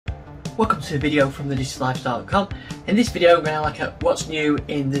Welcome to a video from thedigitalLifestyle.com. In this video I'm going to look at what's new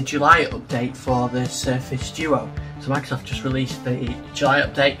in the July update for the Surface Duo. So Microsoft just released the July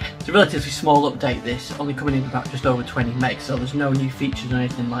update. It's a relatively small update this, only coming in about just over 20 megs, so there's no new features or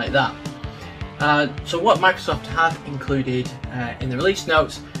anything like that. So what Microsoft have included in the release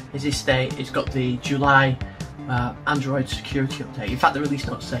notes is this state. It's got the July Android security update. In fact, the release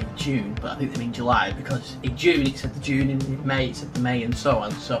notes say June, but I think they mean July, because in June it said the June, and in May it said the May, and so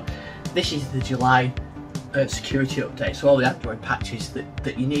on. So this is the July security update, so all the Android patches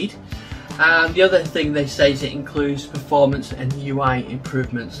that you need. And the other thing they say is it includes performance and UI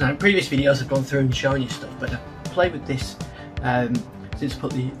improvements. Now in previous videos I've gone through and shown you stuff, but I've played with this since I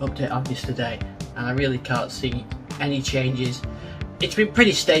put the update on yesterday, and I really can't see any changes. It's been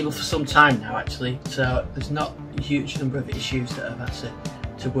pretty stable for some time now actually, so there's not a huge number of issues that I've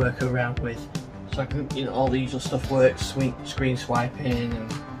had to work around with. So I can, all the usual stuff works, screen swiping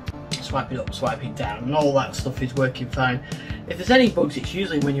and swiping up, swiping down, and all that stuff is working fine. If there's any bugs, it's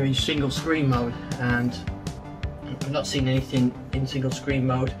usually when you're in single screen mode, and I've not seen anything in single screen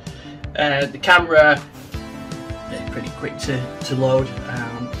mode. The camera is pretty quick to load.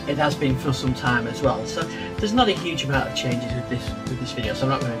 It has been for some time as well, so there's not a huge amount of changes with this video, so I'm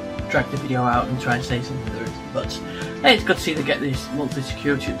not going to drag the video out and try and say something there isn't. But hey, it's good to see they get these monthly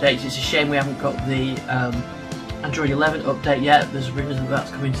security updates. It's a shame we haven't got the Android 11 update yet. There's rumours that that's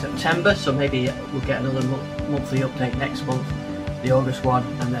coming in September, so maybe we'll get another monthly update next month, the August one,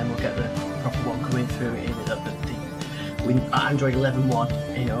 and then we'll get the proper one coming through in the Android 11 one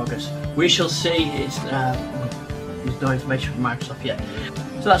in August. We shall see. There's no information from Microsoft yet.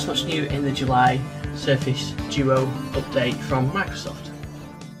 So that's what's new in the July Surface Duo update from Microsoft.